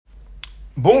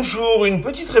Bonjour, une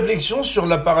petite réflexion sur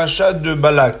la paracha de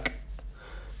Balak.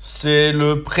 C'est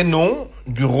le prénom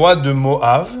du roi de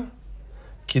Moab,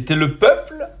 qui était le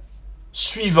peuple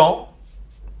suivant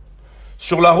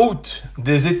sur la route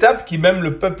des étapes qui mènent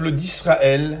le peuple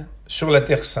d'Israël sur la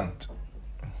terre sainte.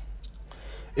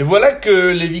 Et voilà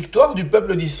que les victoires du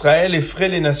peuple d'Israël effraient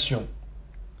les nations,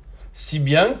 si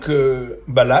bien que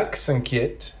Balak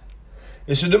s'inquiète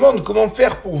et se demande comment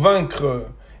faire pour vaincre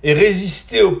et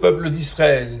résister au peuple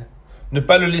d'Israël, ne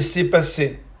pas le laisser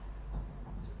passer.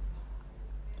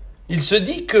 Il se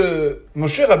dit que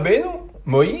Moshe Rabbeinu,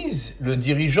 Moïse, le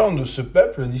dirigeant de ce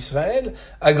peuple d'Israël,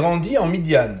 a grandi en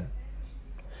Midian.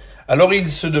 Alors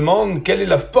il se demande quelle est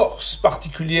la force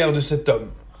particulière de cet homme.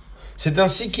 C'est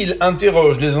ainsi qu'il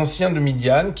interroge les anciens de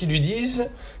Midian qui lui disent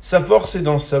 « sa force est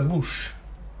dans sa bouche ».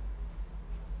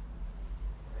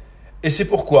 Et c'est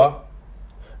pourquoi,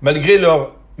 malgré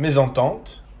leur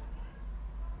mésentente,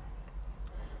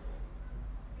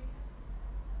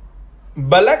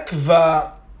 Balak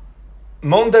va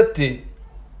mandater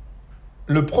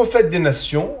le prophète des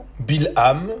nations,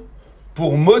 Bilaam,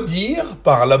 pour maudire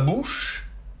par la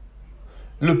bouche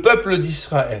le peuple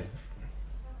d'Israël.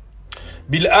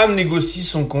 Bilaam négocie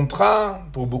son contrat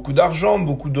pour beaucoup d'argent,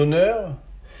 beaucoup d'honneur,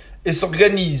 et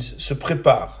s'organise, se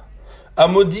prépare à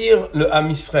maudire le Ham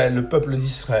Israël, le peuple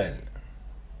d'Israël.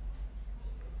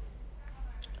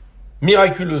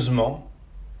 Miraculeusement,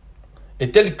 et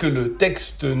tel que le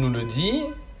texte nous le dit,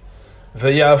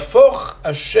 Vayafor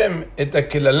Hashem et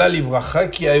akelala libracha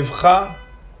ki aevcha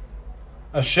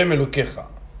Hashem elokecha.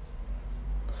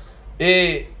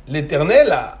 Et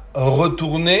l'Éternel a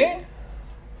retourné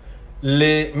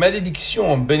les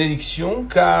malédictions en bénédictions,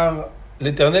 car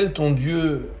l'Éternel, ton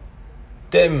Dieu,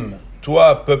 t'aime,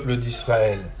 toi, peuple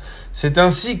d'Israël. C'est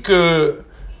ainsi que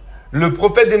le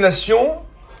prophète des nations,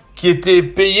 qui était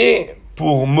payé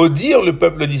pour maudire le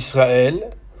peuple d'Israël,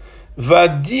 va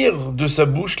dire de sa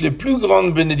bouche les plus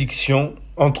grandes bénédictions,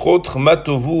 entre autres,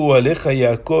 Matovu alecha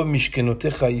Yaakov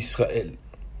mishkenotecha Israël.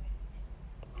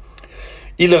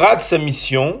 Il rate sa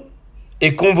mission,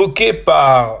 est convoqué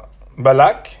par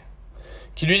Balak,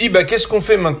 qui lui dit qu'est-ce qu'on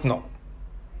fait maintenant?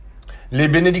 Les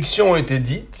bénédictions ont été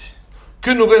dites, que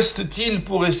nous reste-t-il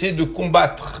pour essayer de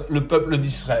combattre le peuple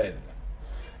d'Israël?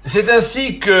 C'est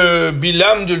ainsi que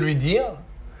Bilaam de lui dire,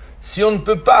 si on ne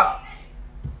peut pas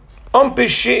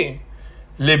empêcher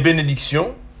les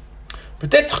bénédictions,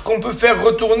 peut-être qu'on peut faire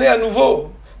retourner à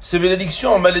nouveau ces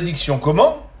bénédictions en malédiction.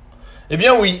 Comment? Eh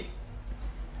bien oui.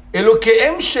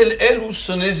 Elokehem shel elu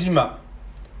sonezima.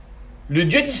 Le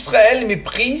Dieu d'Israël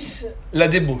méprise la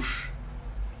débauche.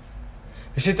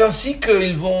 Et c'est ainsi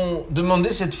qu'ils vont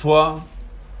demander cette fois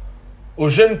aux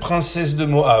jeunes princesses de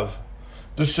Moab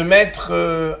de se mettre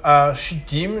à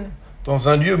Shittim, dans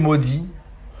un lieu maudit,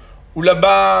 où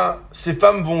là-bas, ces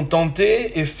femmes vont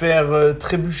tenter et faire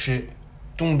trébucher,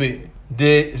 tomber,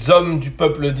 des hommes du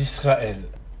peuple d'Israël.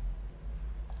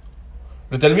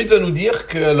 Le Talmud va nous dire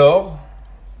que alors,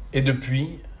 et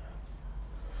depuis,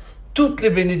 toutes les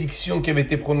bénédictions qui avaient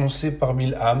été prononcées par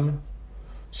Bilaam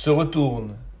se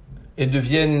retournent et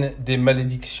deviennent des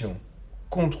malédictions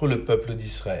contre le peuple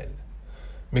d'Israël.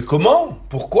 Mais comment?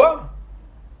 Pourquoi?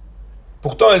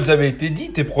 Pourtant, elles avaient été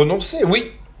dites et prononcées,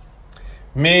 oui.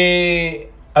 Mais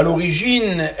à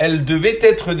l'origine, elles devaient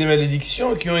être des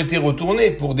malédictions qui ont été retournées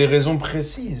pour des raisons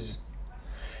précises.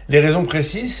 Les raisons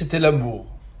précises, c'était l'amour.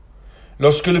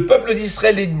 Lorsque le peuple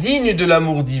d'Israël est digne de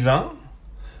l'amour divin,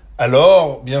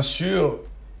 alors, bien sûr,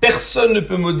 personne ne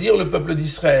peut maudire le peuple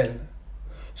d'Israël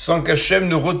sans qu'Hachem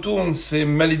ne retourne ses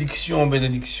malédictions en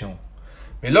bénédictions.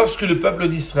 Mais lorsque le peuple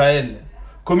d'Israël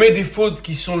commet des fautes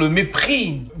qui sont le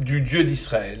mépris du Dieu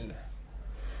d'Israël,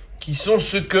 qui sont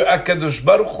ce que Akadosh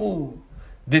Baruch Hu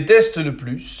déteste le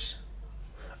plus,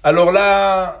 alors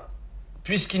là,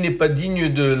 puisqu'il n'est pas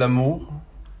digne de l'amour,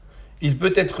 il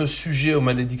peut être sujet aux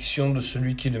malédictions de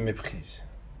celui qui le méprise.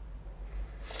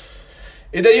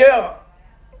 Et d'ailleurs,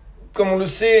 comme on le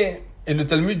sait, et le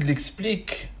Talmud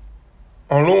l'explique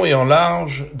en long et en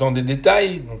large, dans des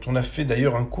détails, dont on a fait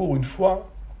d'ailleurs un cours une fois,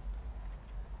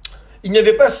 il n'y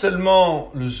avait pas seulement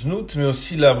le znout, mais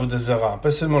aussi la vodazara, pas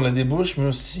seulement la débauche, mais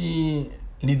aussi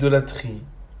l'idolâtrie.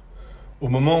 Au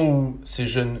moment où ces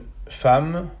jeunes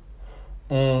femmes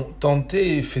ont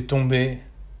tenté et fait tomber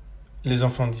les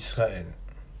enfants d'Israël.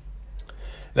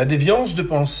 La déviance de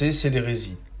pensée, c'est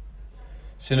l'hérésie.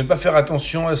 C'est ne pas faire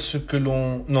attention à ce que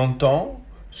l'on entend,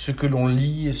 ce que l'on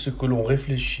lit et ce que l'on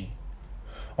réfléchit.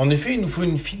 En effet, il nous faut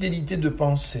une fidélité de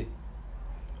pensée.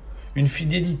 Une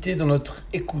fidélité dans notre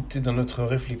écoute et dans notre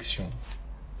réflexion.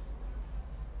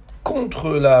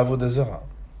 Contre la Avodazara,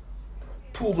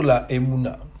 pour la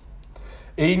Emouna.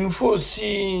 Et il nous faut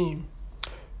aussi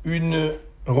une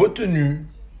retenue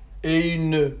et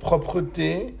une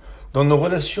propreté dans nos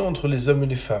relations entre les hommes et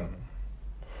les femmes,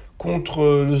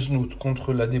 contre le znout,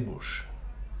 contre la débauche.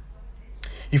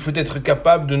 Il faut être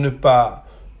capable de ne pas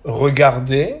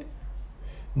regarder,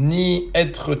 ni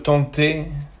être tenté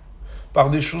par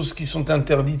des choses qui sont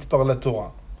interdites par la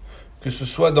Torah, que ce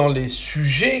soit dans les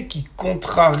sujets qui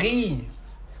contrarient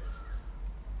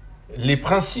les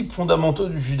principes fondamentaux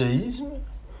du judaïsme,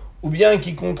 ou bien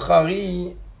qui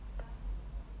contrarient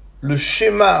le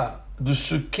schéma de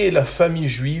ce qu'est la famille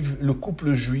juive, le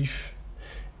couple juif,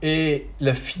 et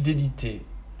la fidélité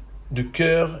de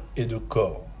cœur et de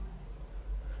corps.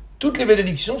 Toutes les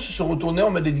malédictions se sont retournées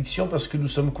en malédiction parce que nous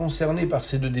sommes concernés par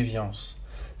ces deux déviances,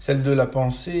 celle de la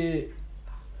pensée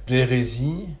de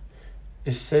l'hérésie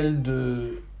et celle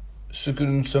de ce que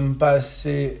nous ne sommes pas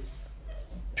assez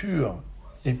purs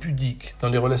et pudiques dans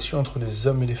les relations entre les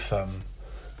hommes et les femmes,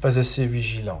 pas assez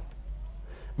vigilants.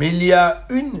 Mais il y a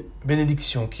une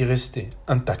bénédiction qui restait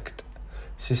intacte,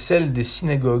 c'est celle des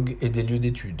synagogues et des lieux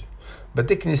d'études,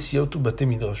 Bate Knesiot ou Bate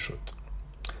Midrashot.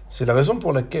 C'est la raison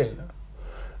pour laquelle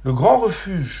le grand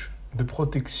refuge de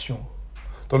protection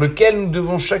dans lequel nous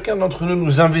devons chacun d'entre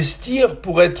nous investir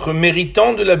pour être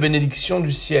méritants de la bénédiction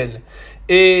du ciel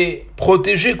et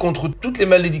protéger contre toutes les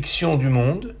malédictions du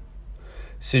monde,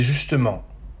 c'est justement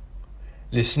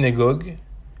les synagogues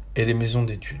et les maisons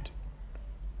d'études.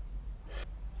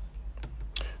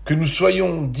 Que nous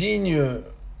soyons dignes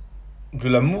de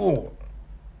l'amour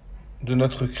de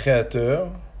notre Créateur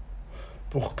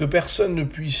pour que personne ne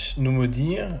puisse nous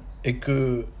maudire et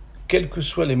que, quelles que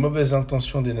soient les mauvaises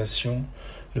intentions des nations,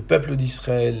 le peuple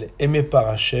d'Israël, aimé par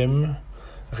Hachem,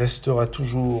 restera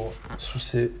toujours sous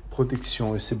ses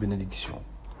protections et ses bénédictions.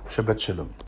 Shabbat Shalom.